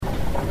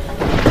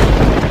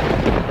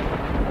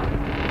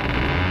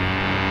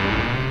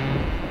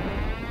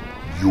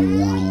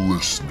You're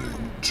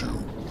listening to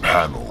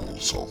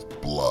Panels of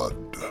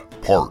Blood,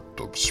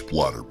 part of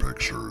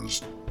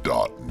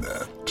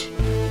SplatterPictures.net.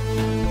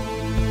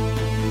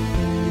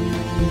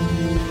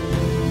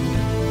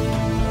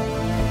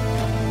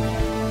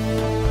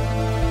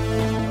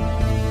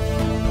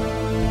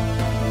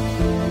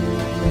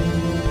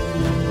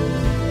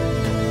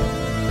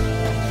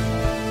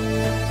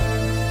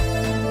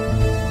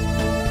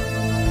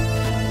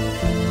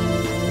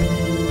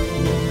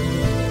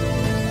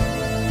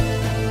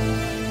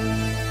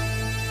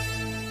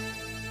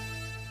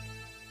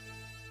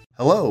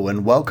 Hello,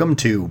 and welcome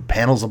to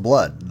Panels of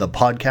Blood, the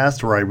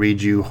podcast where I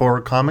read you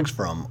horror comics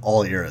from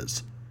all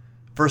eras.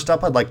 First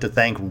up, I'd like to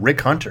thank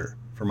Rick Hunter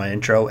for my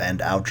intro and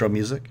outro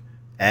music,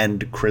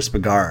 and Chris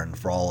Begarn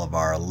for all of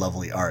our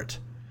lovely art.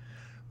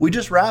 We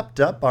just wrapped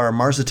up our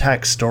Mars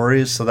Attack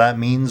stories, so that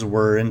means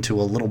we're into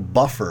a little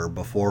buffer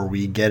before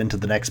we get into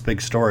the next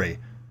big story.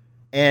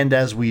 And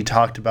as we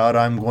talked about,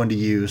 I'm going to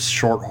use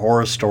short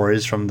horror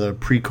stories from the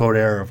pre-code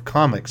era of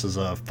comics as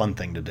a fun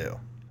thing to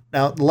do.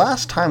 Now, the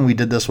last time we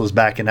did this was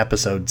back in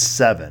episode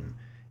 7.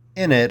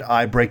 In it,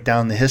 I break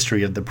down the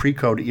history of the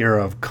pre-code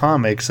era of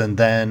comics and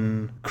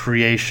then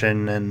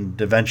creation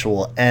and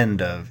eventual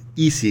end of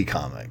EC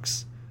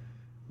Comics,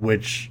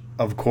 which,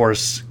 of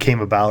course, came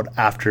about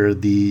after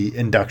the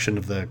induction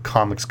of the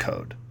Comics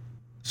Code.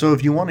 So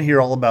if you want to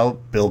hear all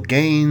about Bill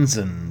Gaines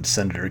and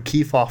Senator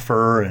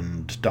Kefauver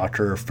and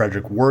Dr.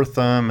 Frederick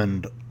Wertham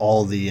and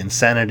all the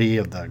insanity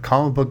of the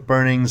comic book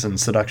burnings and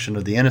seduction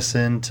of the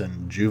innocent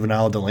and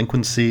juvenile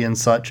delinquency and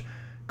such,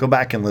 go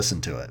back and listen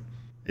to it.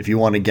 If you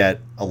want to get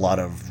a lot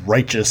of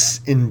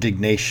righteous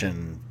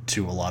indignation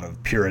to a lot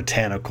of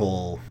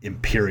puritanical,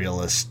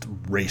 imperialist,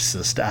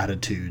 racist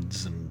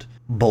attitudes and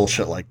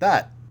bullshit like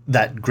that,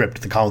 that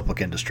gripped the comic book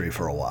industry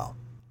for a while.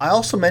 I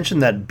also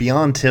mentioned that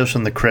beyond Tales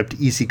from the Crypt,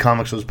 EC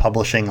Comics was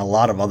publishing a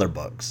lot of other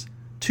books.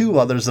 Two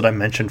others that I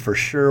mentioned for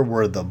sure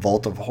were The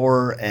Vault of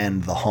Horror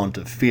and The Haunt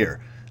of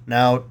Fear.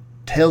 Now,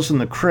 Tales from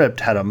the Crypt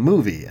had a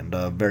movie and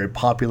a very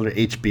popular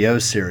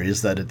HBO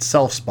series that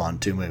itself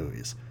spawned 2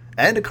 movies,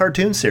 and a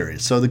cartoon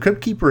series, so The Crypt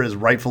Keeper is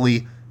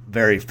rightfully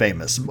very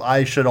famous.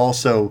 I should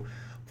also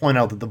point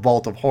out that The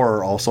Vault of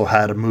Horror also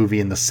had a movie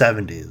in the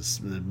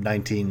 70s,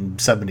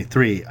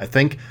 1973, I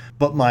think.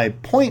 But my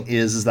point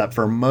is that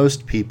for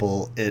most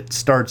people, it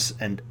starts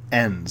and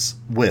ends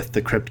with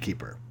The Crypt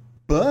Keeper.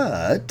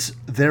 But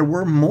there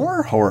were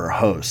more horror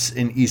hosts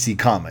in EC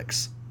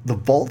Comics, The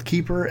Vault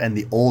Keeper and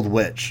The Old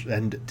Witch.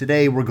 And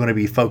today we're going to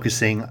be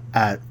focusing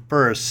at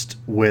first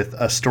with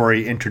a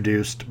story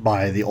introduced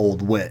by The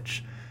Old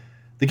Witch.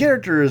 The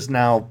character is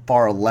now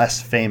far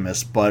less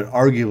famous, but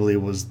arguably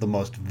was the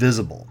most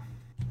visible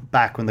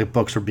back when the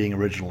books were being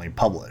originally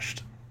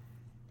published.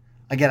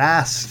 I get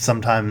asked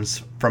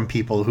sometimes from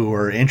people who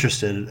are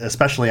interested,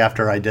 especially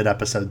after I did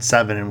episode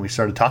 7 and we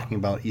started talking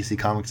about EC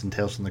Comics and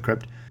Tales from the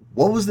Crypt,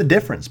 what was the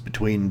difference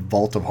between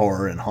Vault of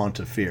Horror and Haunt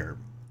of Fear?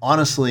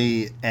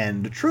 Honestly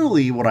and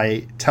truly, what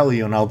I tell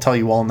you, and I'll tell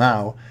you all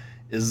now,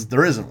 is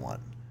there isn't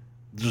one.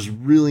 There's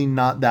really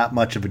not that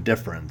much of a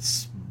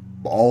difference.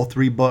 All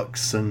 3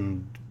 books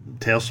and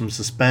Tales from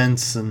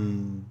Suspense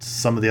and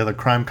some of the other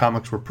crime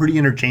comics were pretty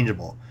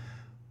interchangeable.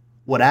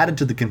 What added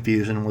to the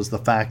confusion was the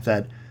fact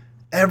that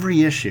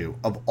every issue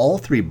of all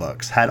 3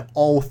 books had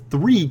all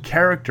 3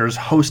 characters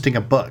hosting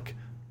a book.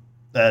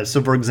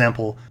 So, for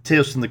example,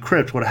 Tales from the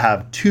Crypt would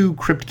have 2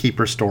 Crypt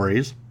Keeper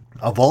stories,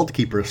 a Vault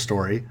Keeper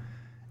story,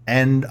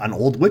 and an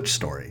Old Witch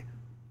story,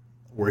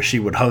 where she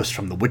would host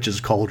from the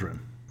Witch's Cauldron.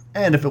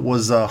 And if it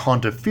was a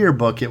Haunt of Fear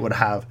book, it would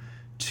have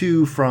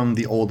 2 from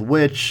the Old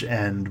Witch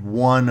and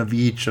 1 of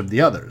each of the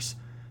others,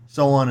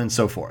 so on and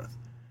so forth.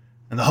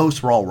 And the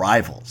hosts were all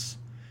rivals,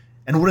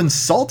 and would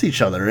insult each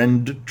other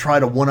and try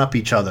to one-up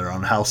each other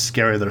on how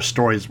scary their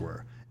stories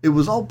were. It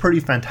was all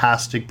pretty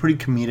fantastic, pretty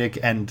comedic,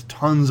 and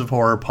tons of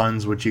horror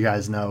puns, which you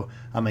guys know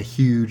I'm a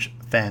huge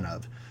fan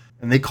of.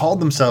 And they called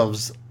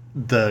themselves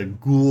the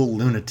Ghoul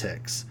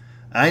Lunatics.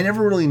 And I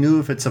never really knew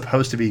if it's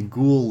supposed to be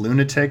Ghoul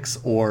Lunatics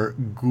or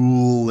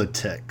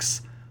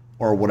Ghoulatics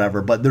or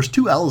whatever, but there's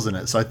 2 L's in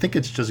it, so I think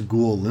it's just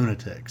Ghoul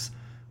Lunatics.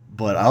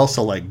 But I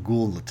also like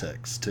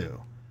Ghoulatics,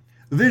 too.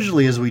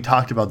 Visually, as we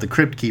talked about, the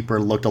Crypt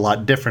Keeper looked a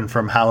lot different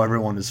from how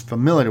everyone is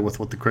familiar with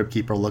what the Crypt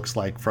Keeper looks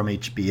like from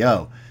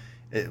HBO.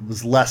 It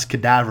was less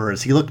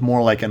cadaverous. He looked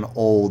more like an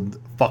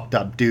old, fucked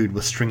up dude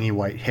with stringy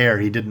white hair.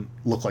 He didn't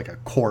look like a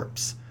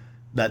corpse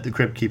that the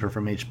Crypt Keeper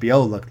from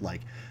HBO looked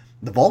like.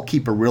 The Vault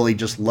Keeper really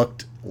just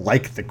looked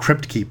like the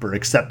Crypt Keeper,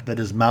 except that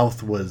his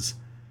mouth was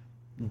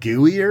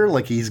gooier,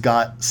 like he's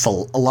got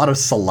a lot of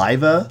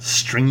saliva,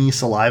 stringy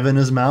saliva in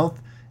his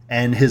mouth,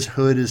 and his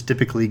hood is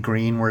typically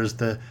green, whereas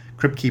the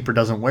Crypt Keeper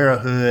doesn't wear a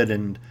hood,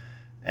 and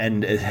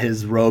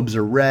his robes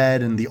are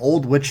red, and the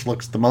Old Witch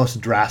looks the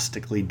most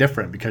drastically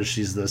different because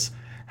she's this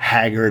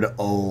haggard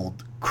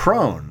old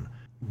crone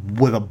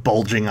with a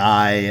bulging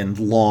eye and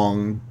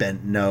long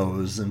bent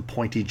nose and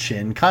pointy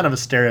chin, kind of a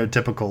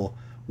stereotypical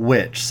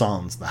witch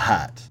sans the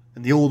hat.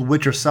 And the Old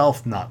Witch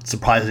herself, not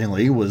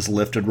surprisingly, was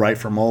lifted right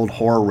from old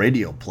horror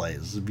radio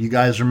plays. If you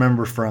guys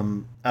remember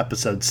from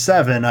episode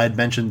 7, I had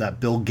mentioned that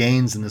Bill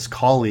Gaines and his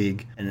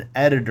colleague and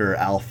editor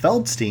Al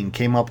Feldstein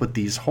came up with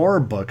these horror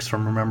books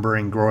from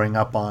remembering growing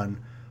up on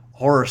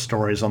horror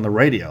stories on the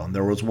radio. And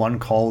there was one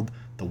called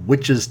The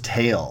Witch's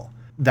Tale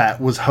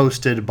that was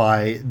hosted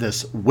by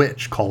this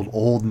witch called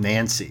Old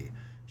Nancy.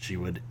 She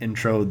would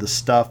intro the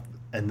stuff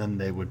and then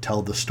they would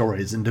tell the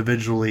stories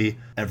individually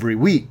every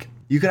week.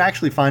 You can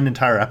actually find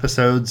entire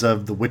episodes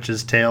of The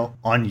Witch's Tale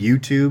on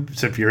YouTube.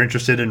 So if you're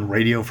interested in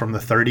radio from the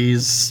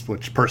 30s,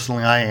 which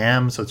personally I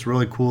am, so it's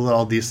really cool that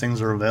all these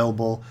things are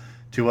available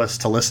to us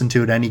to listen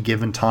to at any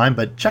given time.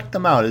 But check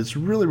them out. It's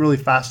really, really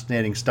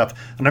fascinating stuff.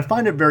 And I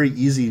find it very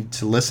easy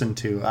to listen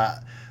to.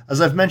 As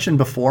I've mentioned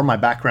before, my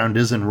background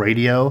is in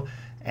radio.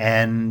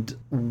 And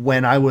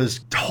when I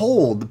was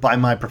told by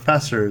my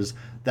professors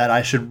that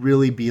I should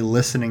really be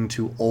listening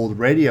to old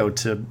radio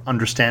to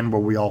understand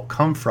where we all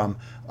come from,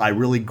 I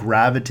really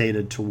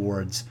gravitated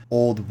towards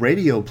old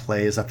radio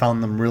plays. I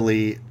found them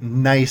really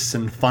nice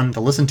and fun to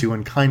listen to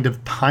and kind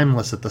of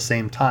timeless at the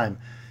same time.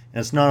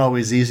 And it's not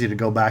always easy to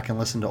go back and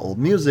listen to old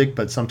music,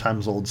 but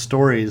sometimes old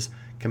stories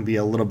can be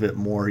a little bit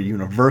more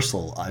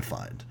universal, I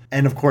find.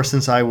 And of course,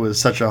 since I was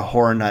such a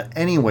horror nut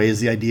anyways,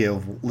 the idea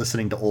of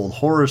listening to old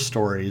horror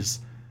stories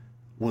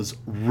was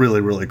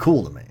really, really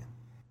cool to me.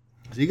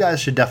 So you guys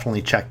should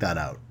definitely check that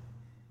out.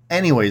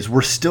 Anyways,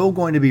 we're still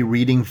going to be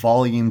reading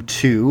Volume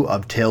 2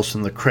 of Tales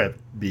from the Crypt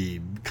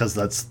because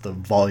that's the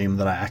volume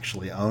that I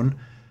actually own.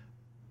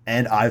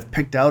 And I've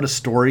picked out a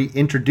story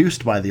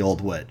introduced by the Old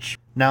Witch.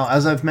 Now,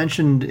 as I've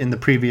mentioned in the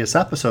previous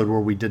episode where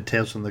we did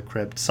Tales from the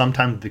Crypt,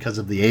 sometimes because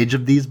of the age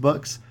of these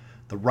books,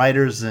 the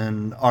writers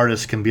and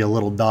artists can be a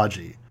little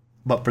dodgy.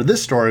 But for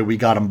this story, we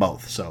got them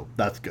both, so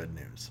that's good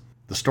news.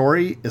 The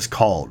story is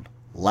called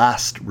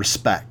Last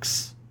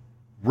Respects,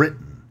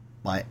 written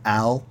by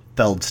Al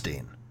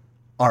Feldstein.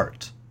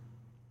 Art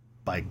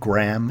by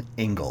Graham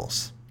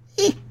Ingalls.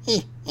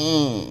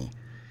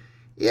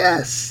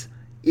 Yes,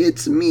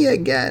 it's me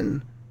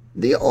again,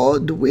 the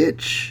Old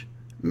Witch,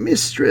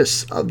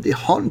 mistress of the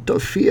Haunt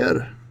of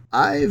Fear.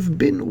 I've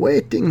been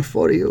waiting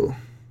for you.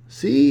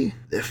 See,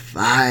 the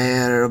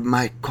fire of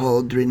my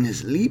cauldron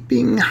is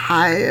leaping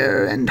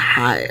higher and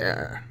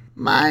higher.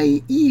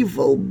 My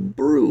evil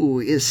brew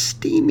is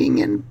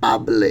steaming and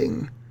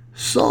bubbling.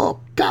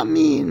 So come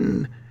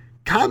in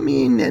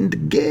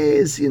and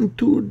gaze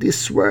into the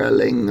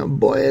swirling,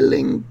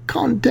 boiling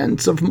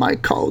contents of my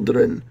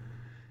cauldron.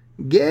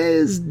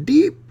 Gaze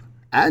deep,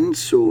 and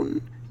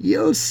soon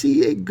you'll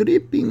see a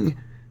gripping,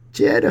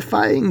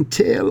 terrifying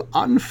tale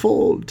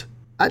unfold.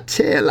 A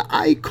tale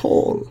I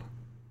call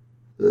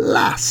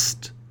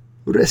Last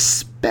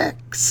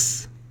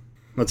Respects.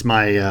 That's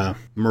my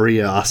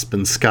Maria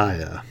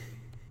Ospinskaya.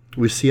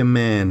 We see a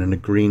man in a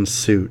green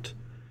suit,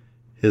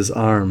 his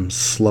arms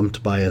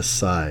slumped by his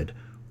side,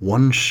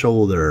 one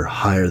shoulder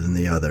higher than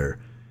the other.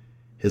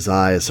 His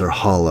eyes are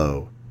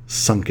hollow,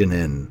 sunken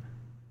in,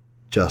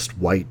 just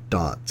white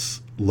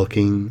dots,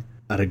 looking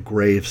at a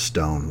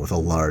gravestone with a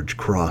large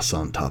cross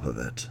on top of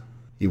it.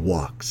 He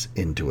walks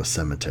into a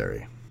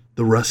cemetery.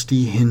 The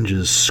rusty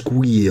hinges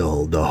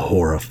squealed a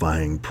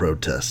horrifying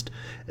protest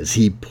as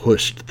he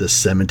pushed the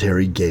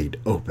cemetery gate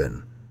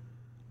open.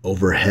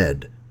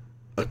 Overhead,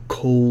 a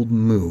cold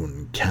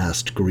moon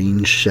cast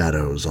green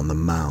shadows on the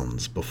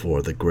mounds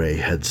before the gray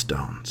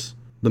headstones.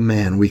 The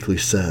man weakly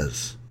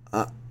says,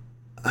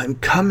 I'm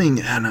coming,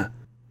 Anna.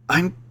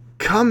 I'm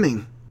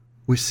coming.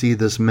 We see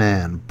this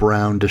man,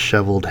 brown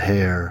disheveled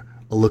hair,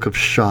 a look of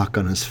shock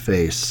on his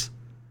face.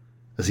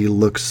 As he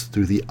looks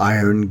through the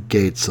iron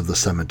gates of the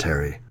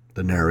cemetery,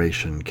 the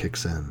narration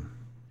kicks in.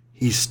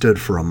 He stood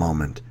for a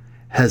moment,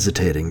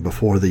 hesitating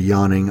before the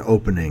yawning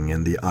opening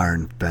in the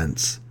iron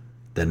fence,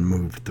 then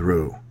moved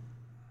through.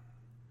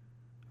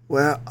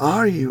 Where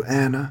are you,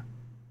 Anna?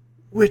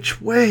 Which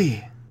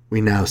way? We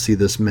now see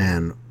this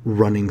man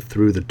running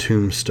through the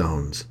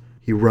tombstones.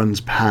 He runs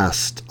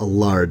past a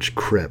large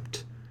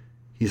crypt.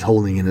 He's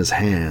holding in his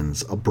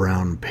hands a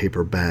brown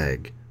paper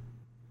bag.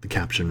 The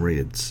caption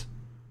reads,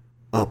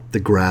 Up the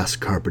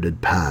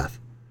grass-carpeted path,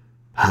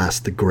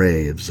 past the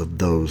graves of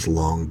those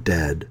long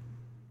dead,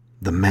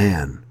 the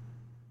man,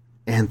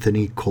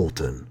 Anthony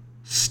Colton,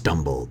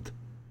 stumbled.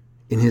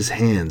 In his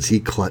hands he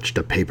clutched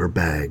a paper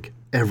bag.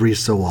 Every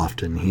so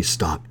often he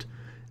stopped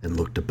and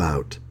looked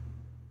about,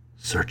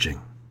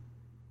 searching.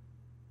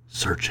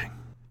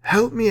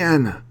 Help me,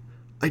 Anna.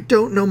 I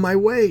don't know my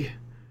way.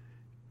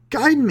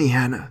 Guide me,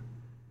 Anna.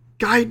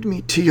 Guide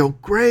me to your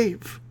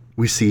grave.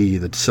 We see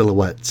the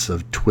silhouettes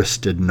of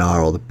twisted,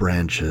 gnarled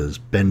branches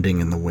bending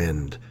in the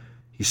wind.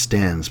 He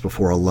stands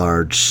before a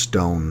large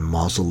stone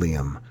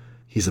mausoleum.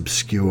 He's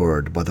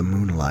obscured by the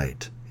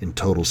moonlight in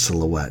total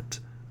silhouette,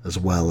 as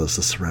well as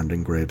the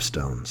surrounding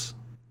gravestones.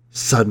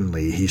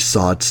 Suddenly he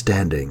saw it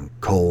standing,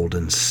 cold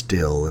and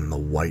still in the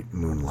white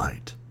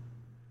moonlight.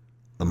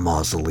 The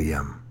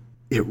mausoleum.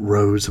 It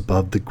rose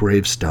above the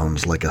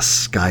gravestones like a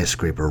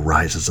skyscraper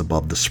rises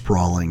above the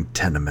sprawling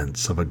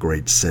tenements of a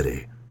great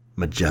city.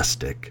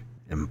 Majestic,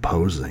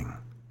 imposing.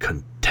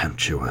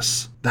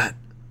 contemptuous. That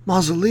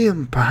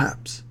mausoleum,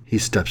 perhaps. He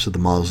steps to the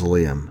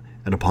mausoleum,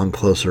 and upon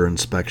closer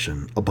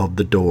inspection, above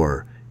the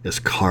door is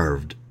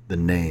carved the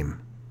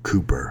name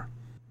Cooper.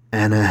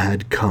 Anna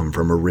had come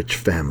from a rich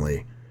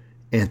family.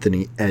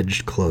 Anthony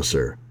edged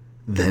closer.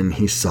 Then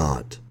he saw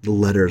it, the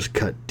letters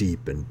cut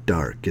deep and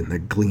dark in the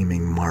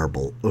gleaming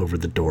marble over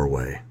the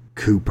doorway.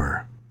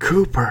 Cooper.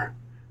 Cooper!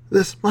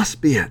 This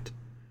must be it!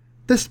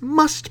 This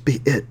must be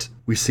it!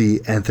 We see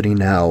Anthony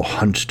now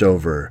hunched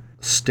over,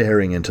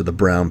 staring into the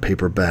brown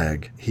paper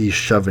bag. He's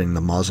shoving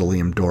the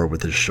mausoleum door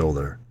with his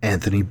shoulder.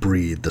 Anthony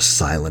breathed a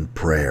silent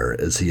prayer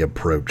as he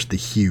approached the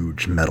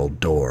huge metal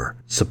door.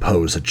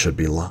 Suppose it should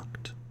be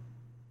locked.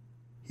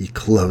 He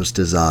closed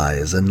his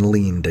eyes and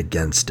leaned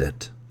against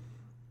it.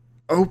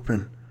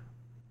 Open.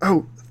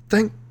 Oh,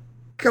 thank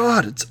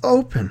God it's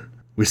open.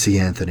 We see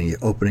Anthony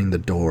opening the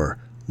door,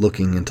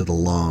 looking into the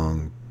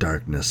long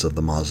darkness of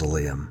the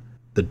mausoleum.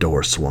 The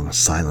door swung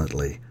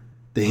silently.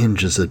 The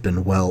hinges had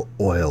been well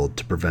oiled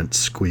to prevent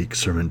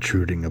squeaks from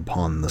intruding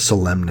upon the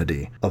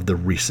solemnity of the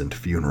recent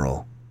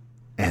funeral.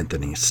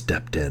 Anthony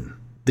stepped in.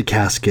 The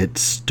casket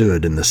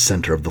stood in the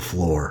center of the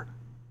floor,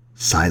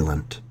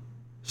 silent,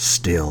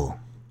 still.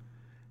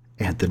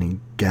 Anthony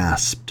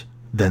gasped,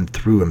 then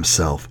threw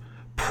himself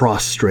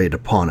prostrate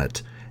upon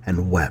it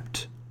and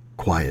wept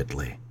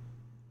quietly,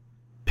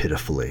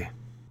 pitifully.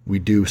 We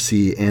do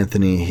see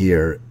Anthony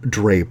here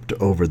draped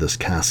over this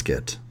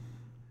casket,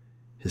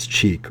 his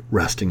cheek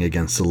resting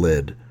against the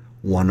lid,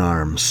 one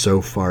arm so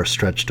far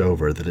stretched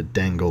over that it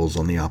dangles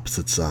on the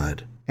opposite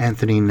side.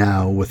 Anthony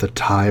now, with a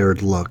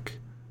tired look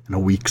and a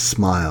weak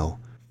smile,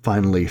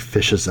 finally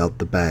fishes out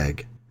the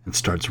bag and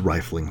starts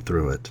rifling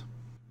through it.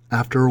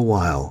 After a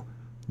while,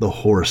 the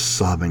hoarse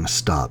sobbing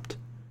stopped.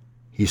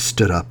 He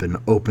stood up and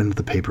opened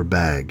the paper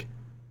bag.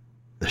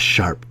 The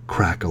sharp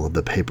crackle of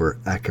the paper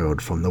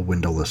echoed from the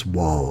windowless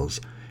walls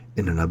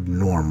in an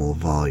abnormal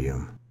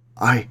volume.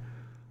 I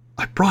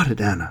brought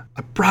it, Anna.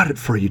 I brought it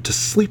for you to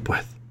sleep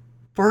with.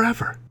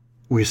 Forever.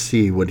 We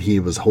see what he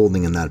was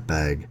holding in that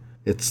bag.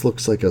 It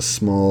looks like a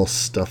small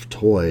stuffed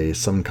toy,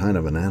 some kind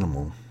of an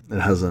animal. It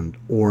has an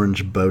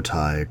orange bow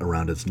tie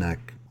around its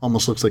neck.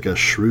 Almost looks like a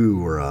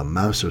shrew or a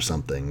mouse or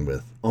something,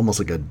 with almost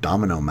like a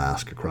domino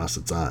mask across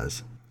its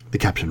eyes. The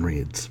caption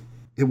reads,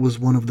 "It was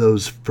one of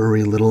those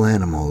furry little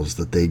animals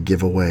that they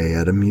give away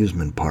at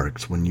amusement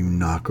parks when you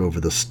knock over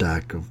the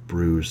stack of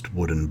bruised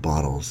wooden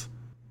bottles."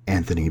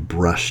 Anthony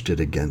brushed it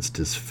against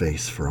his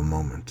face for a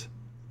moment,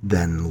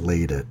 then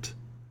laid it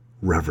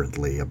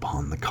reverently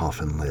upon the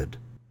coffin lid.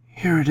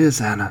 Here it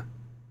is, Anna.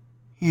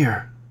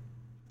 Here.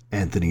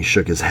 Anthony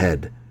shook his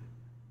head,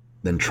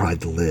 then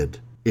tried the lid.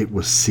 It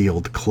was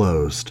sealed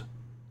closed.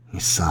 He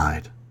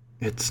sighed.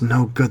 It's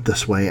no good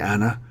this way,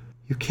 Anna.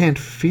 You can't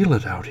feel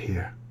it out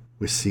here.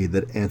 We see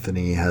that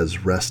Anthony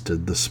has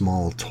rested the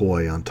small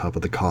toy on top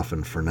of the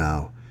coffin for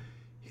now.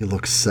 He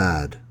looks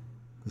sad.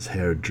 His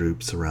hair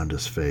droops around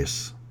his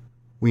face.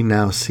 We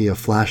now see a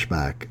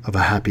flashback of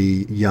a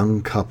happy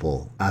young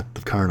couple at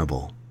the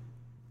carnival.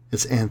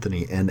 It's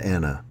Anthony and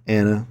Anna.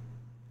 Anna,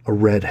 a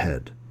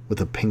redhead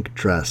with a pink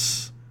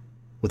dress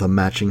with a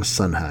matching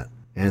sun hat.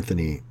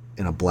 Anthony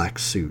in a black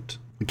suit.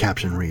 The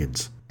caption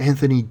reads,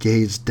 Anthony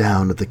gazed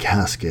down at the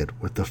casket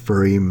with the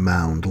furry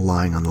mound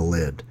lying on the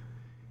lid.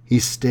 He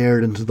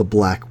stared into the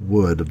black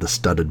wood of the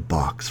studded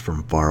box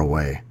from far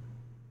away.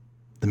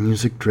 The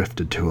music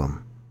drifted to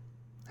him.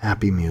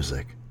 Happy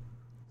music.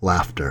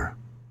 Laughter.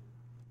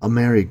 A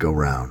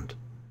merry-go-round,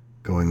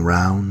 going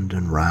round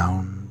and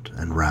round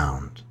and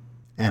round.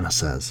 Anna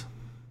says,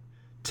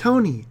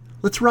 Tony,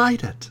 let's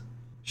ride it.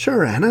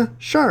 Sure, Anna,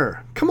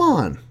 sure. Come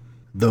on.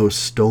 Those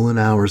stolen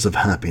hours of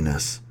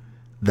happiness,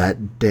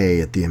 that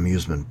day at the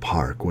amusement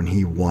park when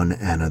he won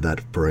Anna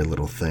that furry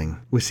little thing.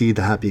 We see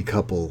the happy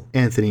couple,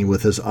 Anthony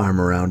with his arm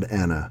around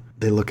Anna.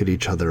 They look at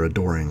each other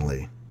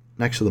adoringly.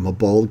 Next to them, a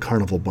bald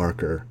carnival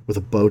barker with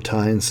a bow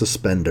tie and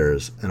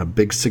suspenders and a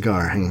big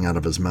cigar hanging out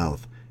of his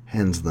mouth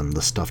hands them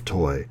the stuffed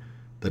toy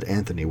that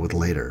Anthony would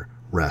later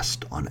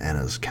rest on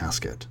Anna's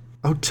casket.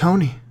 Oh,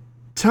 Tony,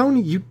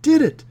 you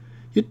did it.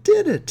 You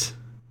did it.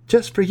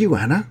 Just for you,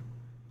 Anna.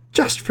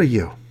 Just for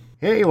you.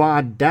 Here you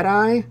are,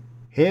 Deadeye.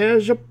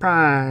 Here's your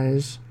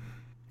prize.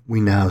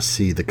 We now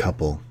see the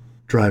couple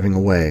driving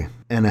away.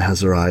 Anna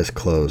has her eyes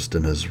closed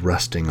and is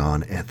resting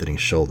on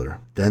Anthony's shoulder.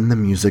 Then the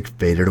music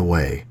faded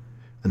away,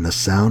 and the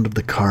sound of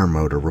the car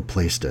motor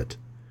replaced it,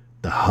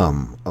 the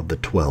hum of the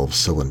 12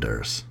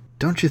 cylinders.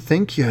 Don't you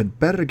think you had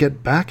better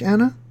get back,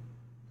 Anna?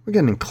 We're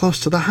getting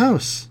close to the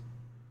house.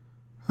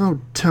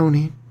 Oh,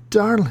 Tony,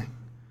 darling.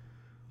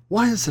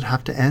 Why does it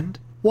have to end?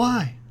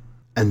 Why?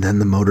 And then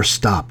the motor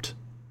stopped.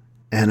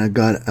 Anna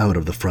got out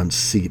of the front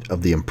seat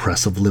of the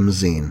impressive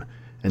limousine,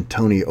 and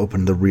Tony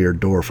opened the rear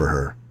door for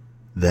her.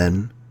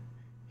 Then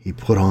he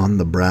put on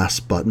the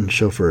brass-buttoned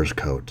chauffeur's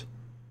coat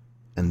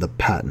and the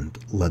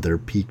patent leather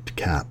peaked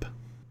cap.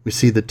 We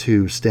see the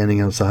two standing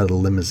outside the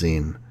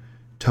limousine.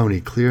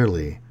 Tony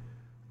clearly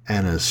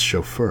Anna's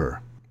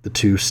chauffeur. The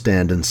two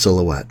stand in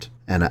silhouette.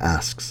 Anna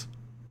asks,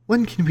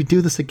 When can we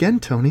do this again,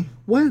 Tony?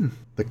 When?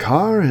 The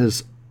car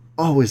is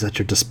always at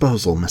your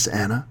disposal, Miss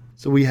Anna.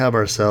 So we have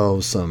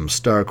ourselves some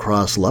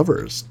star-crossed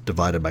lovers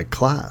divided by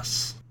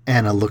class.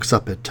 Anna looks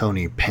up at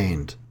Tony,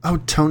 pained. Oh,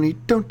 Tony,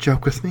 don't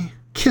joke with me.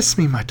 Kiss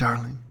me, my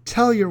darling.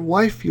 Tell your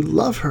wife you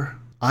love her.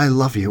 I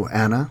love you,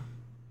 Anna.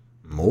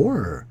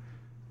 More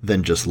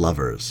than just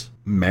lovers.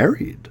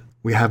 Married.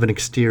 We have an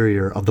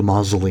exterior of the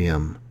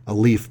mausoleum. A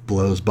leaf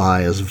blows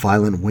by as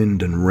violent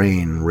wind and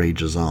rain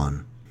rages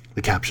on.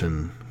 The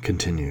caption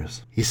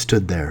continues. He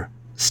stood there,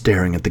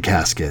 staring at the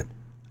casket.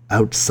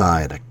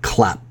 Outside, a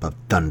clap of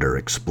thunder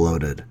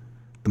exploded.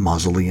 The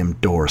mausoleum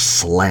door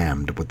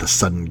slammed with a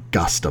sudden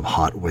gust of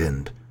hot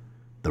wind.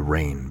 The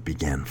rain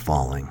began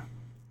falling.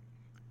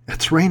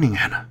 It's raining,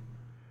 Anna.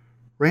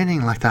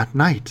 Raining like that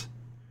night.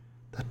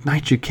 That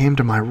night you came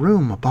to my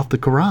room above the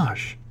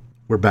garage.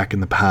 We're back in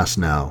the past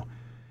now.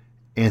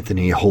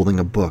 Anthony, holding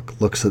a book,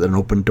 looks at an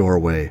open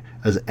doorway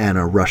as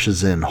Anna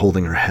rushes in,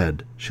 holding her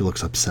head. She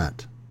looks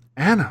upset.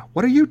 Anna,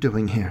 what are you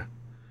doing here?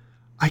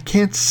 I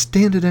can't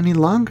stand it any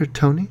longer,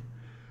 Tony.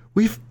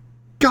 We've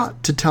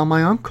got to tell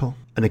my uncle.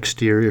 An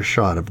exterior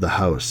shot of the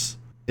house.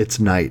 It's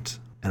night,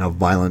 and a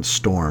violent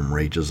storm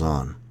rages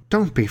on.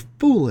 Don't be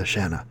foolish,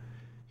 Anna.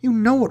 You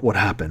know what would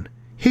happen.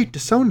 He'd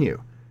disown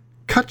you.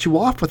 Cut you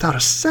off without a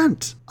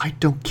cent. I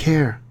don't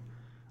care.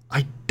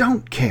 I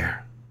don't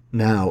care.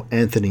 Now,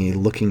 Anthony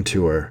looking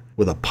to her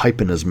with a pipe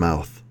in his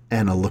mouth.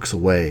 Anna looks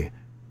away,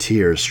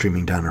 tears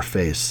streaming down her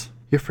face.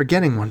 You're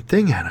forgetting one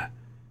thing, Anna.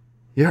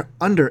 You're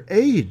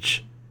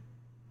underage.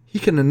 He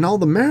can annul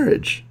the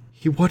marriage.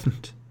 He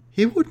wouldn't.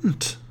 He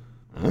wouldn't.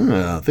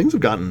 Things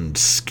have gotten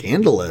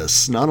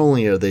scandalous. Not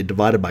only are they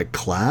divided by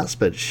class,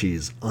 but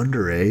she's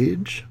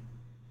underage.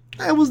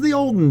 It was the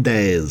olden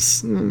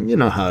days. You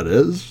know how it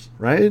is,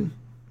 right?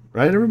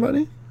 Right,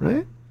 everybody?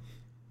 Right?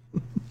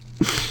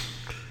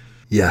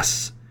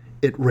 Yes,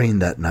 it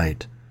rained that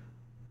night,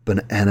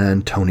 but Anna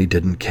and Tony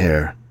didn't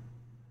care.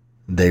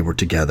 They were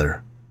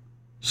together.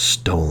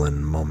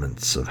 Stolen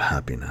moments of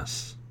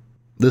happiness.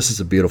 This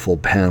is a beautiful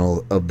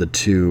panel of the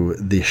two.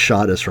 The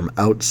shot is from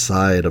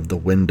outside of the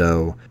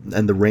window,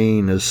 and the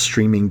rain is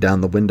streaming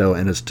down the window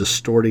and is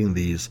distorting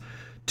these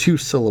two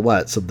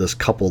silhouettes of this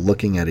couple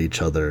looking at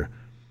each other.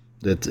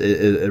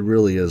 It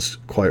really is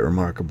quite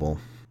remarkable.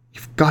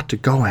 You've got to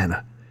go,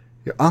 Anna.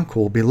 Your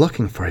uncle will be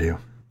looking for you.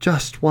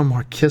 Just one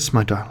more kiss,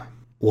 my darling.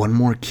 One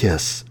more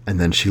kiss, and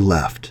then she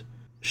left.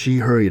 She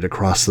hurried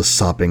across the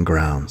sopping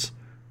grounds,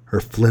 her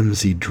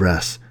flimsy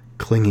dress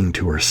clinging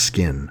to her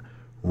skin,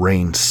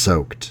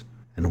 rain-soaked,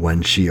 and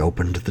when she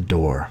opened the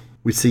door,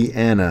 we see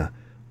Anna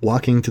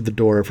walking to the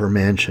door of her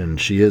mansion.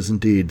 She is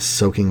indeed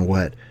soaking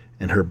wet,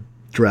 and her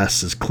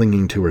dress is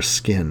clinging to her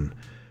skin,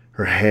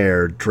 her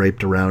hair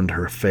draped around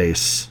her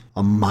face.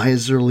 A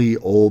miserly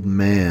old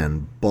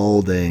man,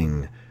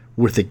 balding,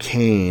 with a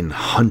cane,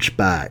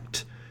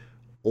 hunchbacked,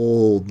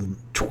 old,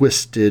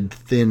 twisted,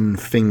 thin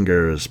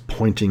fingers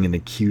pointing an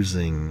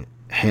accusing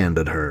hand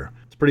at her.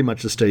 It's pretty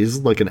much the stage. He's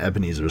like an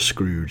Ebenezer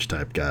Scrooge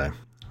type guy.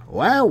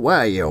 Where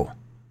were you?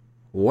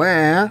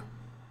 Where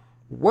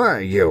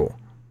were you?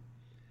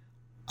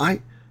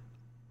 I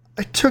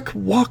took a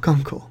walk,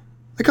 Uncle.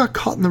 I got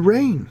caught in the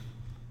rain.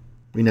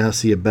 We now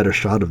see a better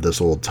shot of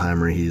this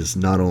old-timer. He's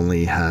not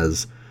only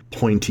has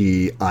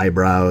pointy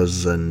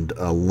eyebrows and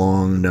a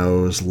long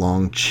nose,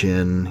 long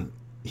chin,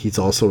 he's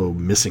also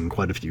missing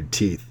quite a few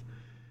teeth.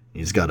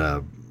 He's got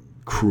a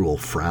cruel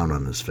frown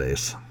on his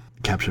face.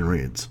 The caption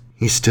reads,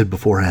 he stood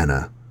before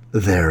Anna,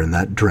 there in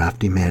that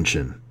drafty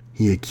mansion.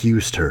 He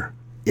accused her,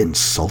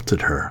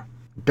 insulted her.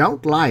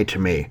 Don't lie to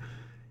me.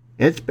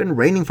 It's been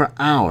raining for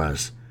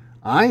hours.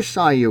 I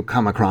saw you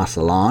come across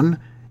the lawn.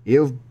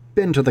 You've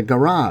been to the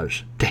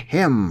garage. To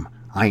him,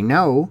 I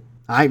know.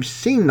 I've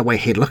seen the way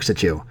he looks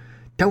at you.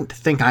 Don't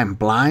think I'm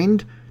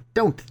blind.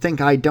 Don't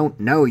think I don't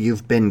know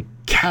you've been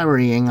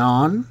carrying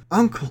on.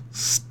 Uncle,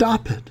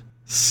 stop it.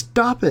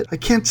 Stop it. I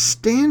can't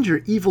stand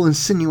your evil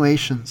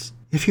insinuations.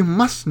 If you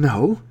must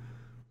know,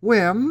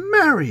 we're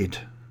married.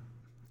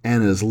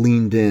 Anna's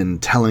leaned in,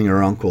 telling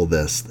her uncle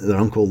this. The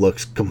uncle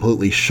looks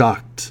completely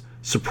shocked,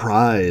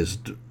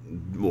 surprised,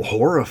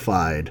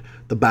 horrified.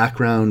 The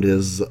background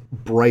is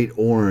bright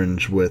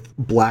orange with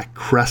black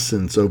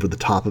crescents over the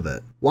top of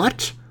it.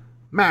 What?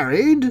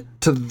 Married?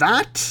 To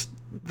that?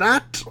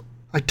 That?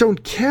 I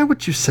don't care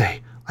what you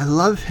say. I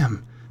love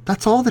him.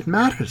 That's all that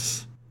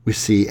matters. We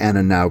see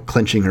Anna now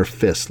clenching her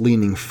fist,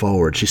 leaning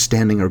forward. She's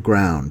standing her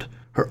ground.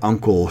 Her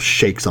uncle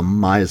shakes a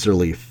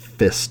miserly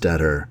fist at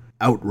her,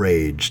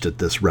 outraged at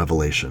this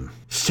revelation.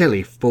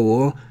 Silly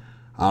fool.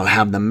 I'll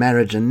have the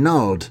marriage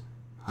annulled.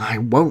 I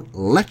won't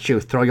let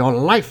you throw your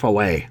life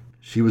away.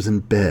 She was in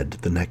bed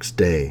the next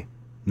day.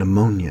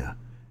 Pneumonia.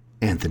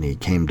 Anthony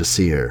came to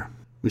see her.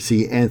 We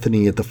see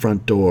Anthony at the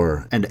front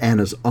door, and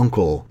Anna's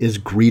uncle is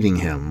greeting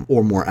him,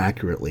 or more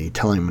accurately,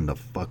 telling him to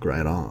fuck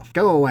right off.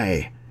 Go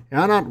away.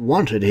 You're not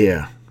wanted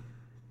here.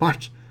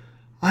 But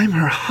I'm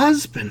her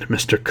husband,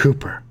 Mr.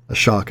 Cooper. A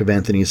shock of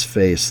Anthony's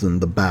face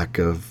and the back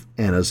of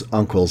Anna's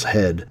uncle's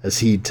head as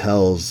he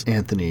tells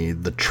Anthony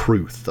the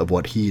truth of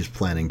what he's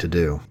planning to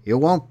do. You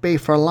won't be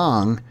for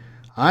long.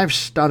 I've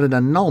started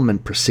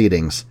annulment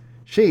proceedings.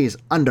 She's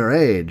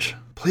underage.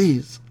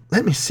 Please,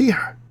 let me see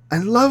her. I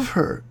love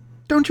her.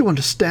 Don't you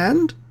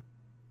understand?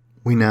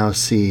 We now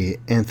see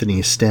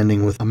Anthony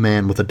standing with a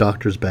man with a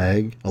doctor's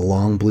bag, a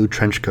long blue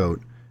trench coat,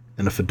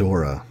 and a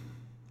fedora.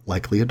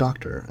 Likely a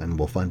doctor, and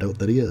we'll find out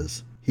that he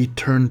is. He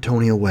turned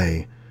Tony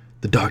away.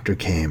 The doctor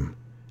came,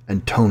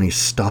 and Tony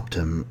stopped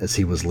him as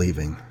he was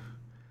leaving.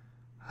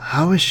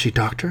 How is she,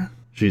 doctor?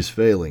 She's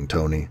failing,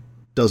 Tony.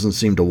 Doesn't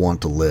seem to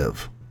want to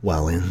live.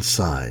 While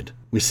inside,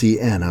 we see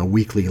Anna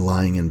weakly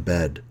lying in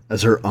bed.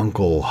 As her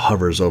uncle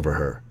hovers over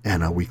her,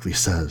 Anna weakly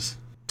says,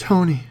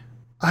 Tony,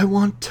 I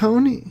want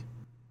Tony.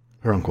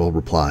 Her uncle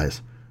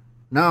replies,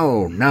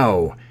 No,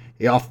 no,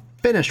 you're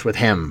finished with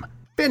him.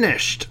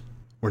 Finished!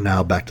 We're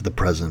now back to the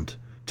present.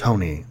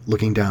 Tony,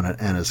 looking down at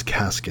Anna's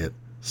casket,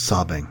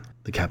 sobbing.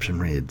 The caption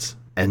reads,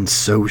 And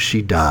so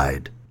she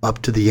died.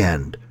 Up to the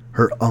end,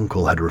 her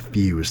uncle had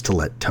refused to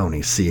let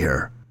Tony see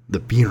her.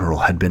 The funeral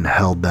had been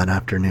held that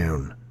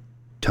afternoon.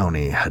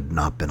 Tony had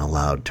not been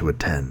allowed to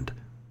attend.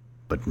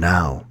 But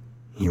now,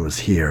 he was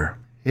here.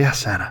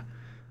 Yes, Anna,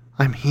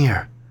 I'm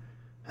here.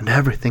 And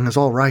everything is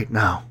all right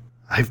now.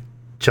 I've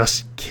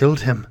just killed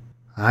him.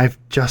 I've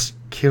just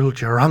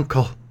killed your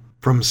uncle.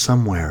 From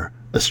somewhere,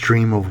 a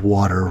stream of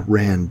water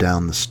ran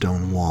down the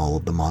stone wall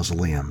of the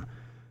mausoleum,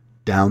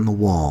 down the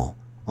wall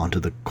onto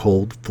the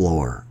cold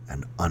floor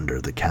and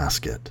under the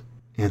casket.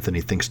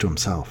 Anthony thinks to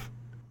himself,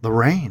 The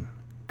rain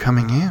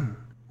coming in.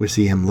 We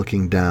see him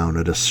looking down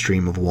at a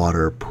stream of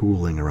water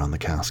pooling around the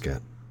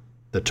casket.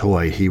 The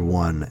toy he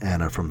won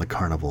Anna from the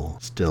carnival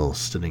still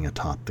sitting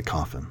atop the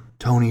coffin.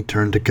 Tony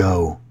turned to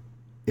go.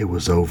 It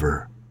was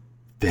over.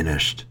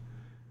 Finished.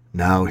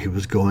 Now he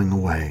was going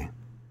away.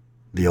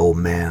 The old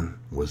man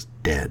was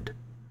dead.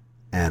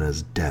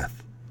 Anna's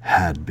death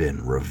had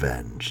been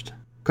revenged.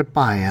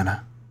 Goodbye,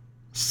 Anna.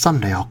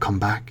 Someday I'll come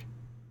back.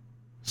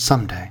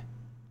 Someday.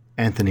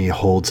 Anthony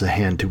holds a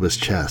hand to his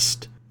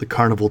chest, the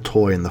carnival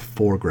toy in the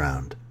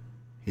foreground.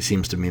 He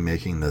seems to be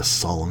making this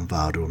solemn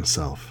vow to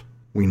himself.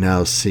 We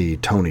now see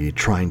Tony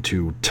trying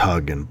to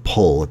tug and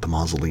pull at the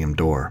mausoleum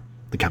door.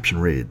 The caption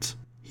reads,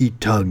 He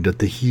tugged at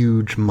the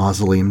huge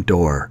mausoleum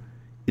door.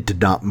 It did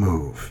not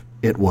move.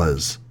 It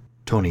was,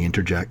 Tony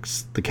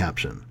interjects the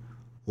caption,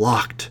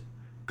 locked.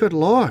 Good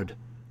Lord,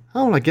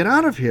 how will I get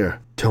out of here?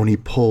 Tony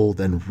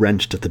pulled and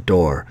wrenched at the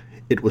door.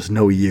 It was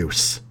no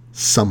use.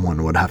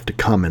 Someone would have to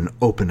come and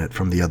open it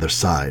from the other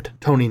side.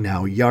 Tony,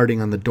 now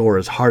yarding on the door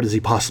as hard as he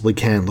possibly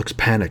can, looks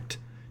panicked,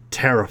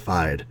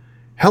 terrified.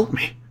 Help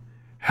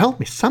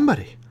me,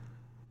 somebody.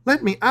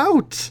 Let me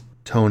out.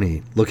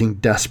 Tony, looking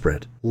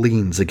desperate,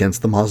 leans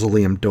against the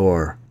mausoleum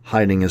door,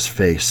 hiding his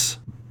face,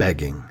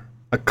 begging.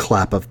 A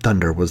clap of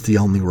thunder was the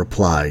only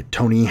reply.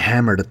 Tony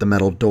hammered at the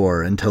metal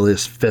door until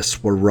his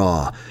fists were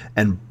raw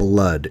and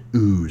blood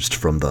oozed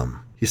from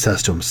them. He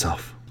says to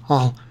himself,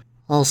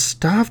 I'll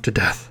starve to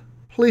death.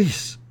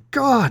 Please,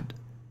 God,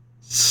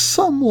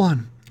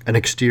 someone. An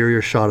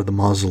exterior shot of the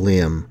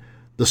mausoleum.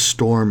 The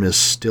storm is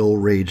still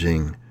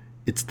raging.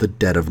 It's the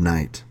dead of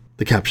night.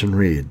 The caption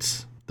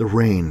reads, The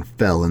rain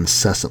fell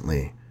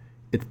incessantly.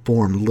 It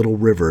formed little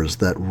rivers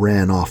that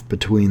ran off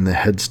between the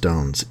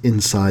headstones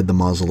inside the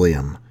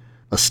mausoleum.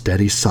 A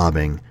steady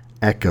sobbing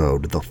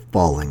echoed the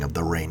falling of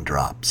the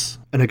raindrops.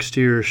 An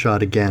exterior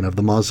shot again of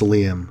the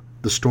mausoleum.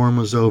 The storm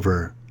was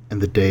over,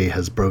 and the day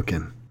has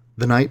broken.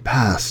 The night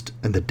passed,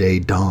 and the day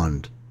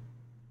dawned.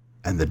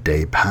 And the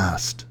day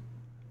passed,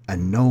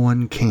 and no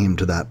one came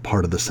to that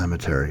part of the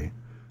cemetery,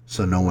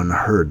 so no one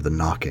heard the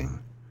knocking,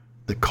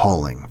 the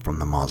calling from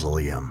the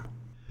mausoleum.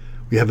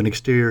 We have an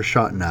exterior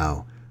shot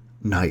now.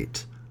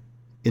 Night.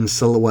 In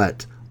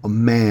silhouette, a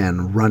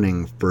man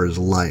running for his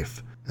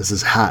life as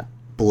his hat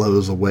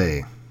blows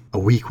away. A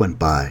week went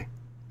by,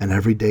 and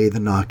every day the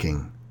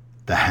knocking,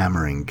 the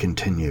hammering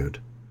continued.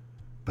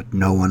 But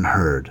no one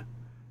heard,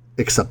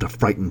 except a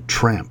frightened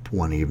tramp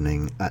one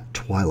evening at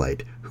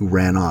twilight who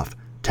ran off,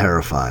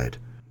 terrified.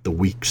 The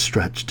week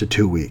stretched to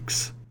 2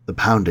 weeks. The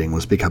pounding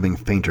was becoming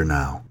fainter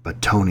now,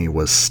 but Tony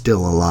was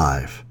still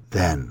alive.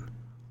 Then,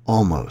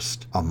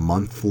 almost a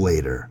month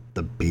later,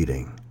 the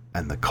beating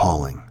and the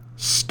calling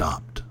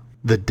stopped.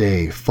 The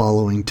day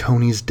following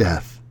Tony's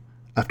death,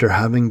 after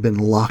having been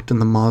locked in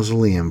the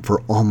mausoleum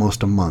for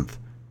almost a month,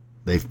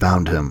 they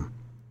found him.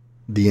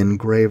 The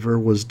engraver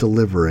was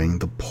delivering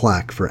the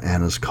plaque for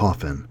Anna's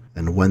coffin,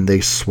 and when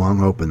they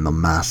swung open the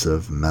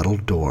massive metal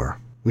door,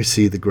 we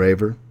see the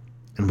graver,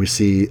 and we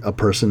see a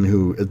person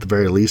who, at the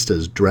very least,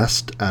 is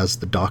dressed as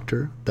the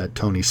doctor that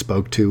Tony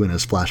spoke to in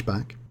his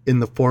flashback. In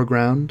the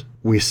foreground,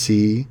 we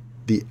see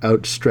the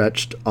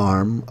outstretched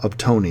arm of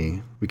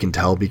Tony. We can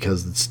tell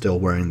because it's still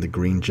wearing the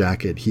green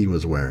jacket he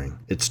was wearing.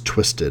 It's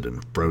twisted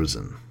and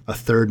frozen. A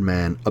third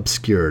man,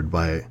 obscured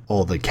by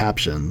all the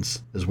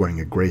captions, is wearing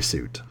a gray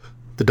suit.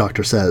 The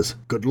doctor says,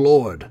 "Good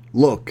Lord,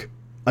 look,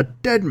 a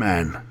dead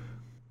man."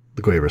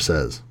 The graver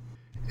says,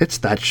 "It's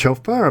that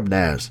chauffeur of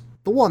theirs,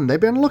 the one they've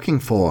been looking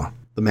for."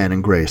 The man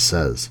in gray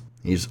says,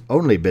 "He's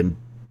only been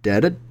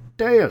dead a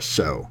day or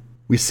so."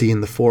 We see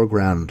in the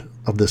foreground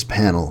of this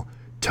panel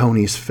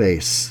Tony's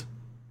face,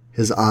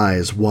 his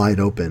eyes wide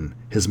open,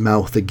 his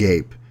mouth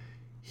agape.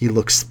 He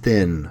looks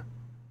thin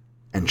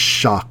and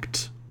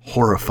shocked,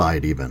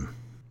 horrified even.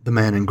 The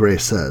man in gray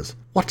says,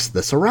 "What's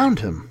this around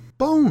him?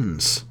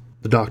 Bones!"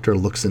 The doctor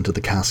looks into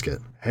the casket.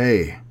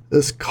 "Hey,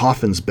 this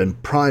coffin's been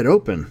pried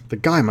open. The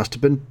guy must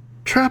have been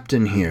trapped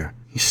in here.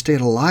 He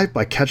stayed alive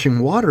by catching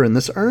water in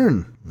this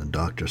urn," the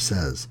doctor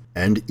says.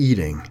 "And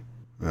eating.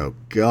 Oh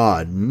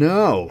God,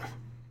 no!"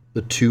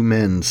 The two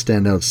men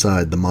stand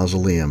outside the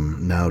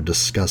mausoleum, now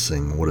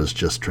discussing what has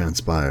just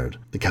transpired.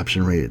 The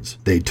caption reads,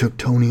 "They took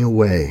Tony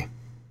away.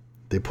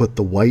 They put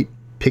the white,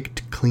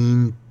 picked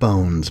clean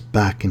bones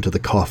back into the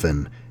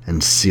coffin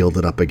and sealed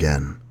it up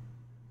again.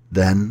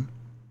 Then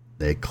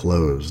they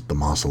closed the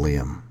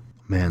mausoleum."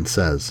 Man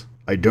says,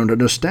 "I don't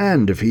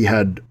understand. If he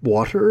had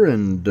water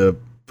and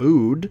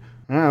food,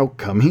 how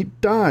come he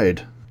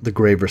died?" The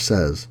graver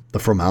says, "The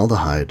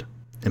formaldehyde,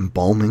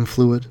 embalming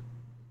fluid,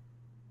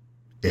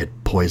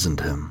 it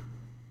poisoned him."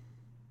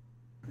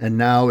 And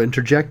now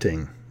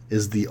interjecting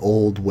is the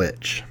old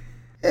witch.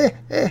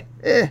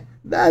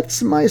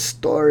 That's my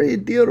story,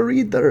 dear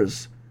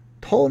readers.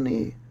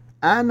 Tony,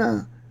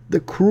 Anna, the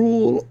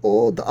cruel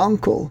old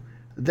uncle,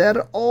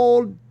 they're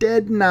all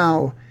dead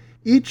now.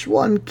 Each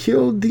one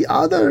killed the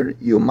other,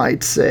 you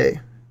might say.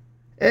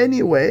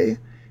 Anyway,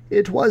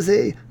 it was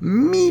a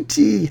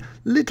meaty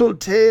little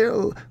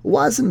tale,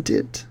 wasn't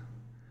it?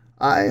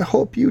 I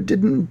hope you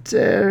didn't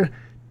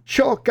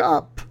choke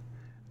up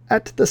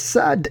at the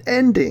sad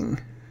ending.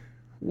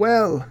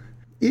 Well,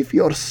 if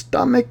your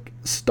stomach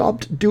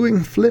stopped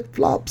doing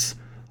flip-flops,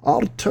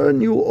 I'll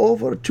turn you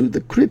over to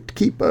the Crypt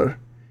Keeper.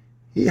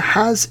 He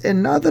has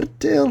another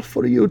tale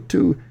for you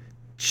to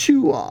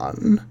chew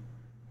on.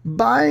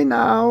 Bye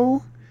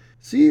now.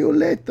 See you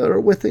later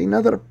with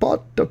another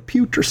pot of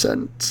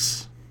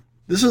putrescence.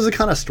 This was the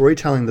kind of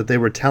storytelling that they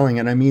were telling,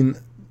 and I mean,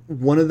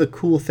 one of the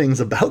cool things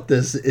about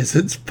this is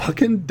it's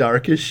fucking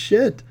dark as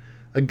shit.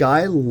 A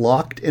guy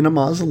locked in a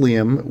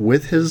mausoleum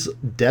with his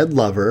dead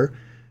lover,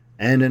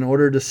 and in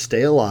order to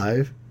stay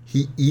alive,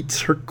 he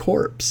eats her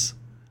corpse.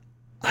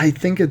 I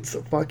think it's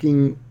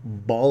fucking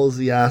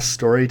ballsy ass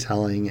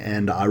storytelling,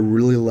 and I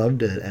really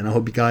loved it, and I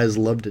hope you guys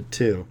loved it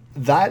too.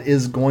 That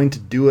is going to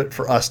do it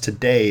for us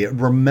today.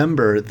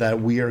 Remember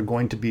that we are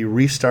going to be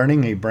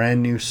restarting a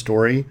brand new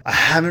story. I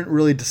haven't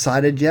really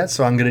decided yet,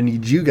 so I'm going to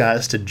need you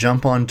guys to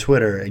jump on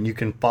Twitter, and you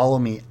can follow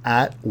me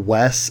at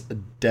Wes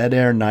Dead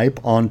Air Knipe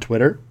on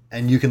Twitter,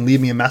 and you can leave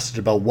me a message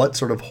about what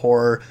sort of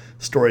horror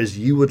stories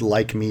you would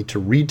like me to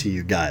read to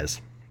you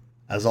guys.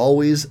 As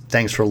always,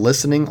 thanks for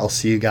listening. I'll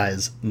see you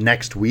guys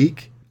next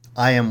week.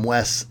 I am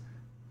Wes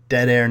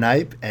Dead Air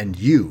Knipe, and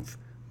you've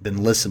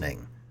been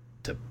listening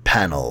to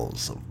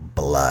Panels of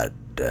Blood.